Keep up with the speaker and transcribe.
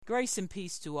Grace and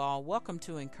peace to all. Welcome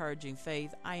to Encouraging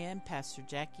Faith. I am Pastor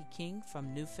Jacqui King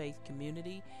from New Faith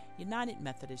Community, United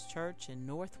Methodist Church in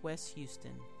Northwest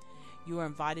Houston. You are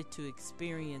invited to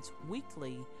experience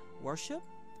weekly worship,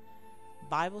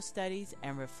 Bible studies,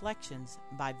 and reflections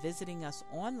by visiting us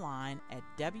online at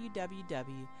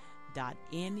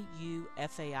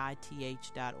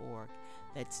www.nufaith.org.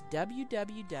 That's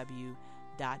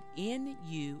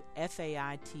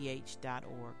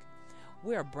www.nufaith.org.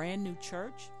 We're a brand new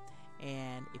church,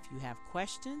 and if you have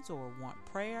questions or want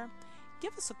prayer,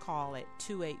 give us a call at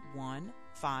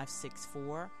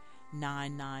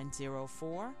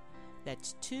 281-564-9904.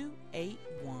 That's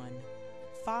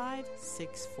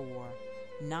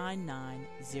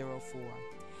 281-564-9904.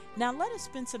 Now let us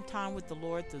spend some time with the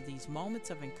Lord through these moments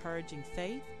of encouraging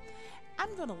faith.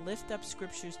 I'm going to lift up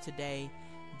scriptures today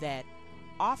that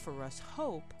offer us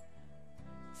hope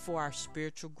for our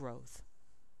spiritual growth.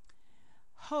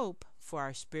 Hope for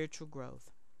our spiritual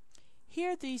growth.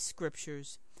 Hear these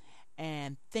scriptures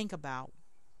and think about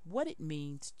what it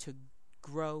means to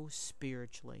grow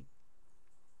spiritually.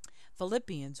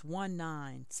 Philippians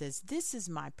 1:9 says, "This is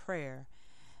my prayer,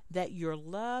 that your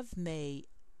love may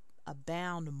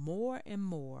abound more and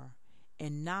more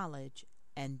in knowledge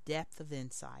and depth of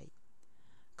insight."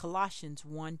 Colossians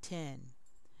 1:10,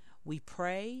 "We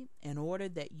pray in order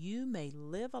that you may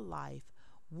live a life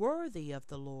worthy of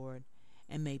the Lord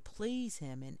and may please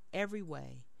Him in every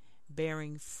way,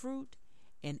 bearing fruit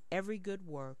in every good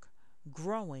work,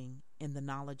 growing in the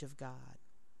knowledge of God."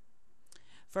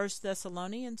 1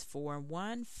 Thessalonians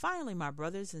 4:1, "Finally, my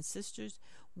brothers and sisters,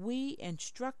 we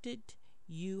instructed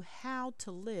you how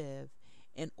to live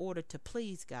in order to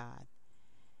please God,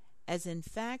 as in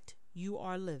fact you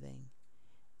are living.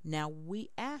 Now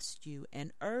we ask you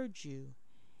and urge you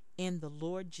in the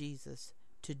Lord Jesus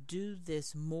to do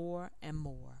this more and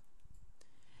more."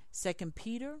 2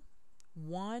 Peter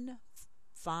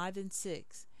 1:5 and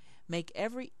 6, "Make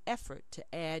every effort to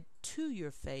add to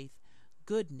your faith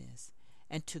goodness,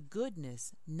 and to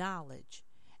goodness knowledge,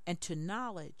 and to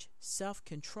knowledge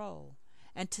self-control,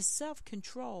 and to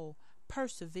self-control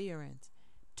perseverance,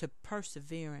 to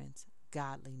perseverance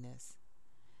godliness."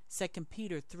 2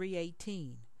 Peter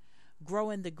 3:18, "Grow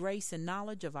in the grace and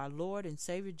knowledge of our Lord and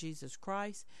Savior Jesus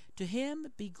Christ. To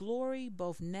Him be glory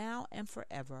both now and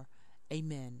forever.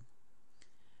 Amen."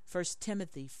 1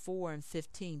 Timothy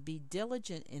 4:15, "Be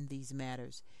diligent in these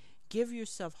matters. Give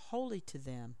yourself wholly to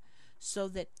them, so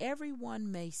that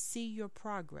everyone may see your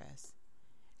progress."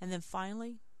 And then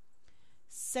finally,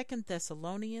 2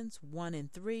 Thessalonians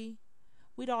 1:3,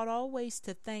 "We ought always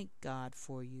to thank God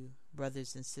for you,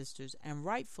 brothers and sisters, and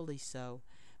rightfully so,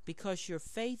 because your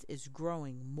faith is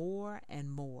growing more and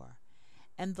more,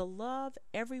 and the love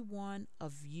every one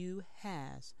of you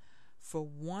has for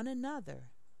one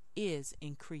another is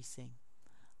increasing."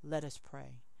 Let us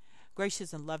pray.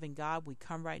 Gracious and loving God, we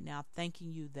come right now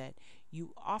thanking you that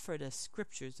you offered us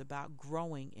scriptures about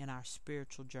growing in our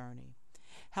spiritual journey.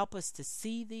 Help us to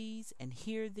see these and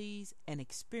hear these and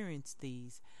experience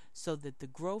these so that the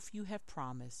growth you have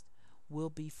promised will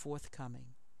be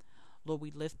forthcoming. Lord, we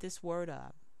lift this word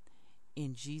up.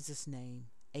 In Jesus'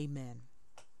 name, amen.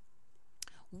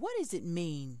 What does it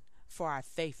mean for our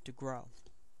faith to grow?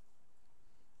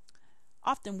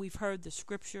 Often we've heard the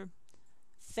scripture,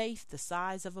 faith the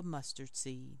size of a mustard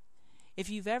seed. If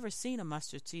you've ever seen a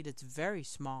mustard seed, it's very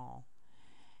small.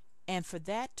 And for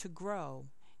that to grow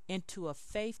into a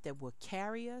faith that will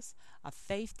carry us, a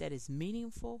faith that is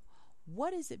meaningful,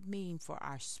 what does it mean for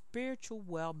our spiritual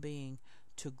well-being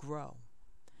to grow?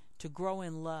 To grow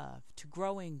in love, to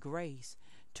grow in grace,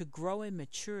 to grow in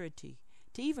maturity,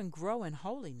 to even grow in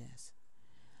holiness.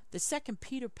 The 2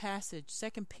 Peter passage,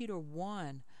 2 Peter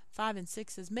 1:5 and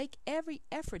 6 says, "Make every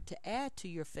effort to add to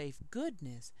your faith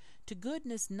goodness, to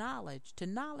goodness knowledge, to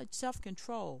knowledge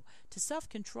self-control, to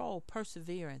self-control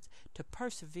perseverance, to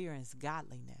perseverance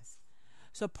godliness."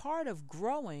 So part of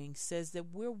growing says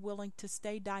that we're willing to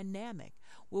stay dynamic.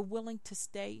 We're willing to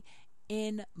stay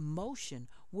in motion.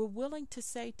 We're willing to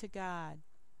say to God,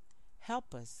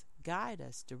 help us, guide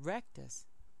us, direct us.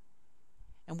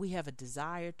 And we have a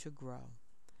desire to grow.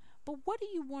 But what do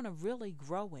you want to really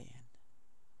grow in?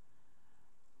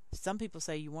 Some people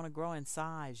say you want to grow in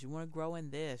size, you want to grow in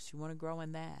this, you want to grow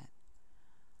in that.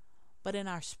 But in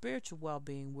our spiritual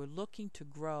well-being, we're looking to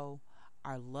grow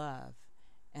our love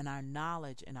and our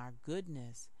knowledge and our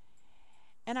goodness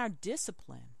and our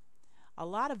discipline. A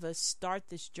lot of us start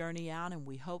this journey out and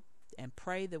we hope and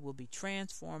pray that we'll be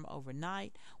transformed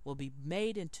overnight, we'll be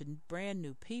made into brand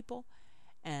new people,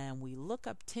 and we look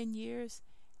up 10 years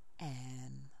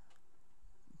and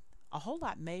a whole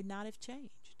lot may not have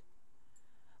changed.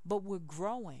 but we're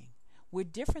growing. We're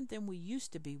different than we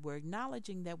used to be. We're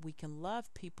acknowledging that we can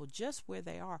love people just where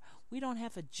they are. We don't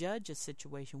have to judge a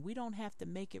situation. We don't have to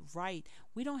make it right.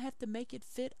 We don't have to make it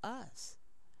fit us.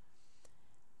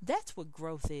 That's what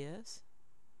growth is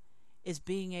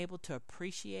being able to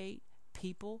appreciate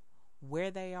people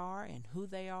where they are and who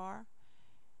they are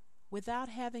without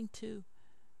having to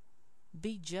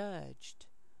be judged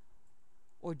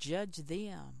or judge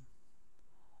them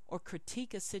or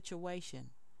critique a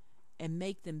situation and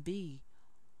make them be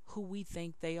who we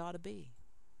think they ought to be.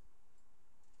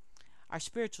 Our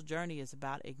spiritual journey is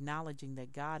about acknowledging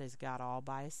that God is God all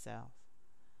by himself,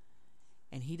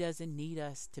 and he doesn't need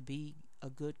us to be a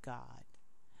good God.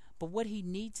 But what he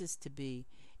needs us to be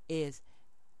is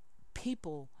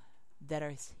people that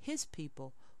are his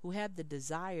people who have the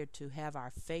desire to have our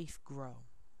faith grow.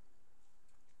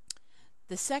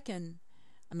 The second,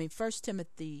 1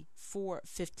 Timothy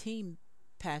 4:15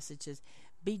 passages,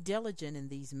 be diligent in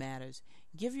these matters.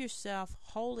 Give yourself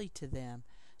wholly to them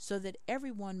so that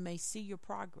everyone may see your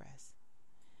progress.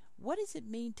 What does it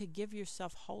mean to give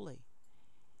yourself wholly?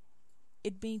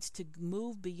 It means to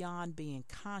move beyond being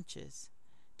conscious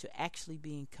to actually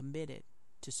being committed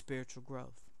to spiritual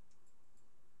growth.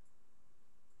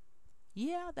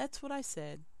 Yeah, that's what I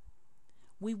said.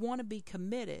 We want to be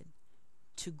committed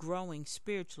to growing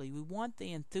spiritually. We want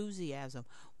the enthusiasm.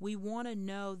 We want to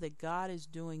know that God is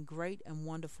doing great and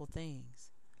wonderful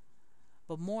things.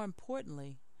 But more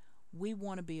importantly, we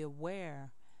want to be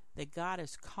aware that God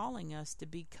is calling us to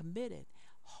be committed,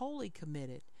 wholly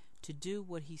committed, to do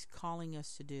what he's calling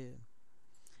us to do.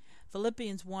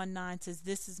 Philippians 1:9 says,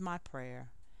 "This is my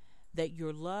prayer, that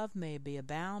your love may be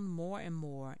abound more and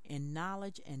more in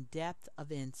knowledge and depth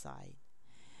of insight."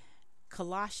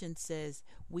 Colossians says,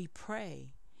 "We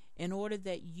pray in order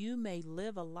that you may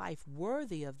live a life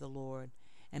worthy of the Lord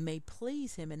and may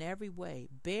please him in every way,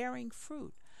 bearing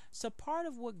fruit." So part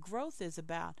of what growth is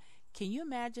about, can you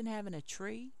imagine having a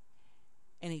tree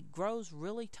and it grows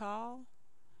really tall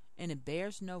and it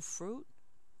bears no fruit?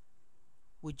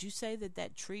 Would you say that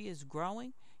that tree is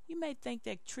growing? You may think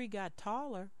that tree got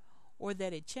taller or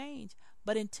that it changed,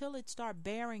 but until it start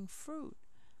bearing fruit,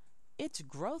 its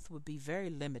growth would be very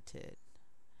limited.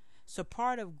 So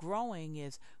part of growing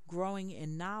is growing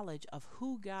in knowledge of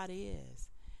who God is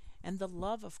and the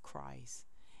love of Christ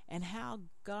and how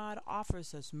God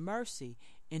offers us mercy,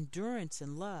 endurance,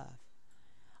 and love.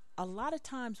 A lot of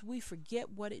times we forget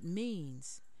what it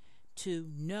means to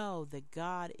know that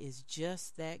God is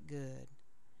just that good,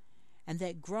 and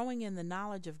that growing in the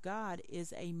knowledge of God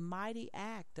is a mighty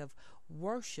act of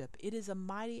worship. It is a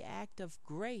mighty act of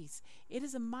grace. It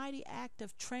is a mighty act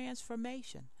of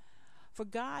transformation. For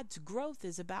God's growth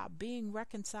is about being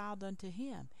reconciled unto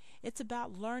him. It's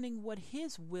about learning what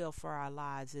his will for our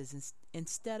lives is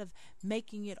instead of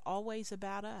making it always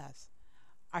about us.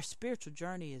 Our spiritual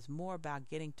journey is more about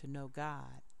getting to know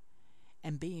God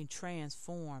and being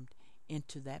transformed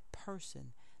into that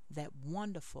person, that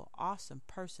wonderful, awesome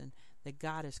person that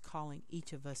God is calling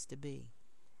each of us to be.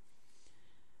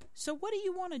 So what do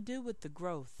you want to do with the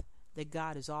growth that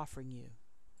God is offering you?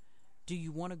 Do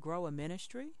you want to grow a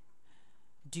ministry?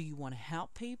 Do you want to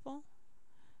help people?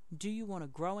 Do you want to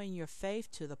grow in your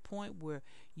faith to the point where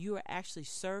you are actually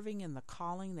serving in the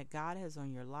calling that God has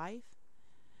on your life?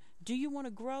 Do you want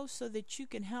to grow so that you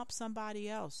can help somebody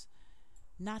else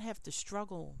not have to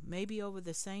struggle maybe over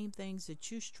the same things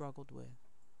that you struggled with?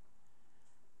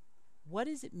 What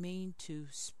does it mean to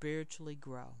spiritually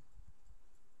grow?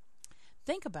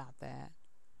 Think about that.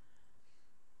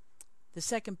 The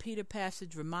 2 Peter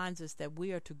passage reminds us that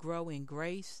we are to grow in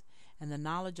grace and the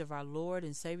knowledge of our Lord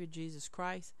and Savior Jesus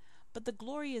Christ, but the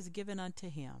glory is given unto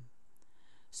him.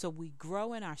 So we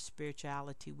grow in our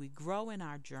spirituality, we grow in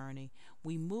our journey,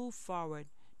 we move forward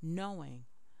knowing,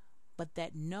 but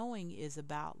that knowing is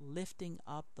about lifting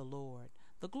up the Lord.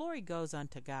 The glory goes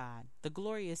unto God. The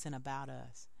glory isn't about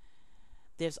us.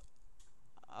 There's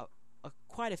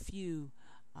quite a few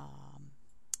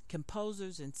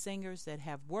composers and singers that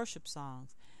have worship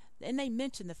songs, and they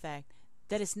mention the fact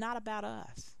that it's not about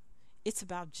us. It's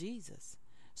about Jesus.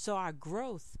 So our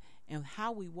growth and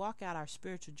how we walk out our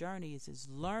spiritual journey is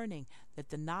learning that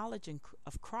the knowledge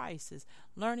of Christ is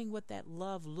learning what that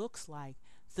love looks like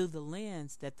through the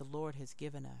lens that the Lord has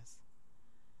given us.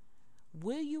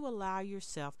 Will you allow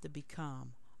yourself to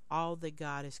become all that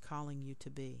God is calling you to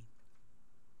be?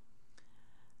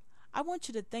 I want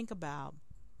you to think about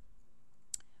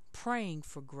praying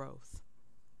for growth.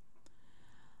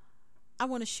 I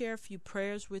want to share a few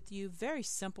prayers with you, very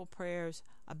simple prayers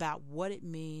about what it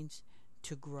means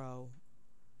to grow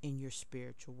in your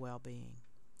spiritual well-being.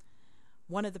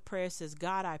 One of the prayers says,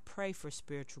 God, I pray for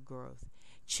spiritual growth.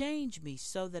 Change me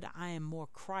so that I am more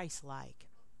Christ-like.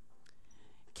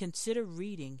 Consider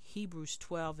reading Hebrews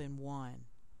 12:1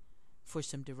 for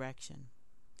some direction.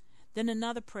 Then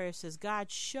another prayer says,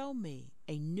 God, show me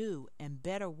a new and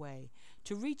better way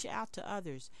to reach out to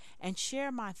others and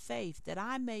share my faith, that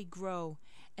I may grow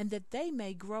and that they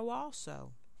may grow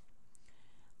also.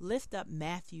 Lift up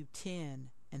Matthew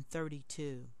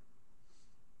 10:32.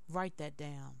 Write that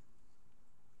down.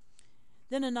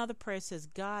 Then another prayer says,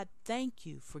 God, thank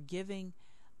you for giving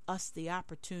us the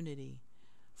opportunity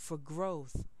for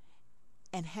growth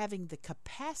and having the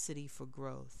capacity for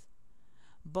growth,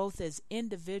 both as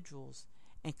individuals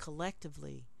and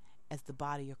collectively as the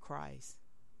body of Christ.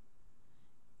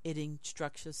 It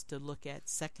instructs us to look at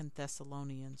 2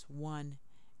 Thessalonians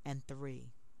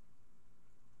 1:3.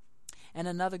 And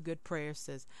another good prayer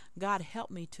says, God, help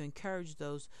me to encourage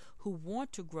those who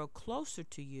want to grow closer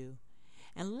to you,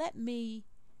 and let me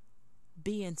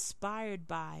be inspired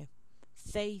by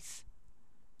faith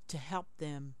to help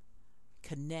them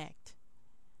connect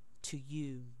to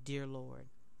you, dear Lord.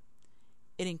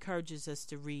 It encourages us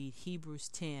to read Hebrews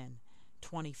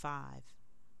 10:25.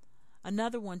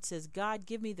 Another one says, God,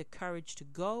 give me the courage to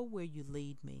go where you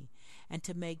lead me and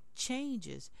to make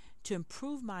changes to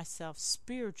improve myself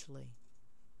spiritually.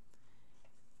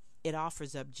 It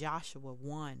offers up Joshua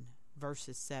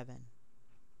 1:7.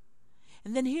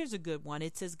 And then here's a good one.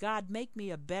 It says, God, make me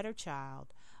a better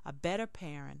child, a better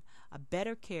parent, a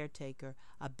better caretaker,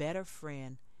 a better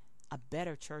friend, a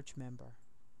better church member,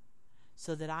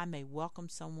 so that I may welcome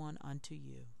someone unto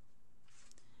you.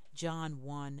 John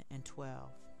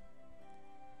 1:12.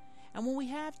 And when we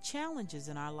have challenges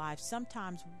in our life,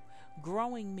 sometimes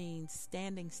growing means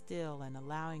standing still and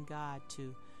allowing God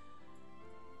to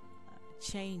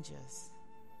change us,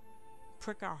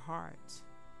 prick our hearts.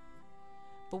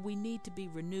 But we need to be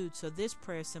renewed. So this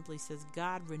prayer simply says,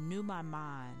 God, renew my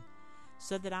mind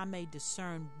so that I may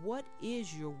discern what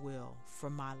is your will for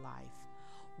my life,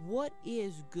 what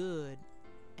is good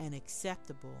and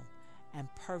acceptable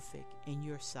and perfect in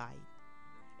your sight.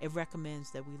 It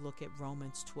recommends that we look at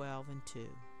Romans 12:2.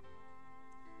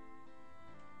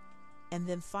 And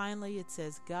then finally it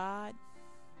says, God,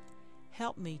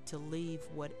 help me to leave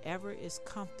whatever is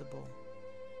comfortable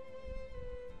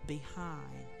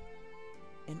behind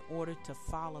in order to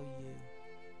follow you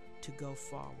to go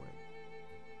forward.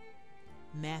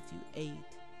 Matthew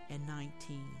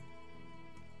 8:19.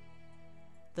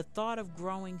 The thought of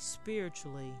growing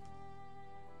spiritually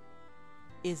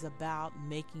is about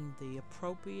making the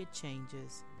appropriate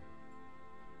changes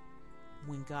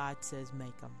when God says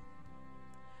make them.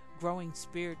 Growing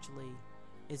spiritually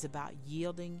is about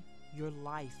yielding your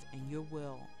life and your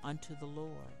will unto the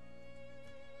Lord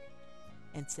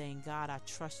and saying, God, I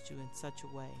trust you in such a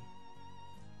way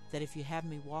that if you have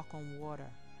me walk on water,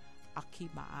 I'll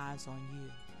keep my eyes on you.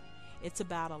 It's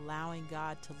about allowing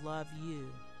God to love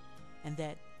you and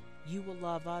that you will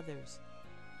love others.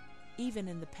 Even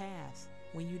in the past,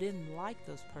 when you didn't like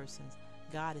those persons,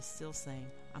 God is still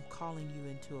saying, I'm calling you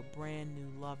into a brand new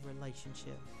love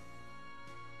relationship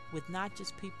with not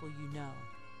just people you know,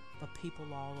 but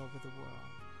people all over the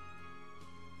world.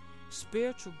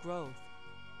 Spiritual growth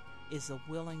is a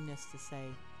willingness to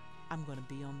say, I'm going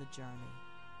to be on the journey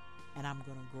and I'm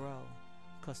going to grow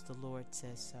because the Lord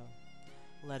says so.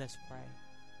 Let us pray.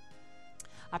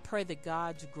 I pray that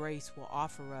God's grace will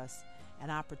offer us an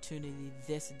opportunity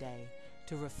this day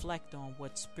to reflect on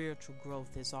what spiritual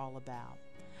growth is all about.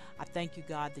 I thank you,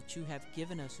 God, that you have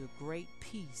given us a great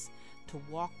peace to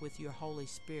walk with your Holy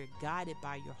Spirit, guided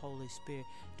by your Holy Spirit,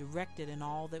 directed in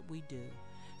all that we do,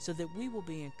 so that we will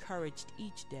be encouraged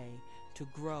each day to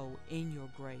grow in your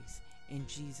grace. In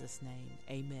Jesus' name,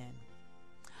 amen.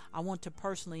 I want to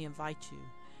personally invite you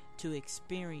to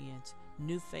experience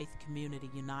New Faith Community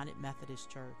United Methodist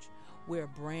Church. We're a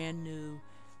brand new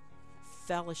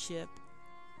fellowship.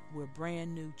 We're a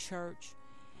brand new church,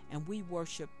 and we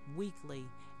worship weekly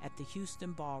at the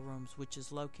Houston Ballrooms, which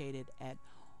is located at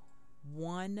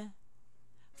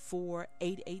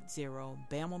 14880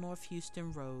 Bammel North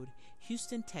Houston Road,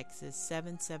 Houston, Texas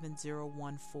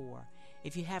 77014.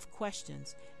 If you have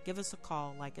questions, give us a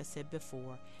call, like I said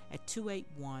before, at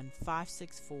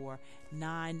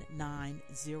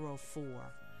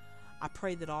 281-564-9904. I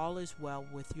pray that all is well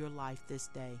with your life this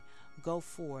day. Go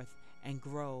forth and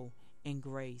grow in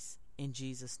grace. In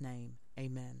Jesus' name,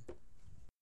 amen.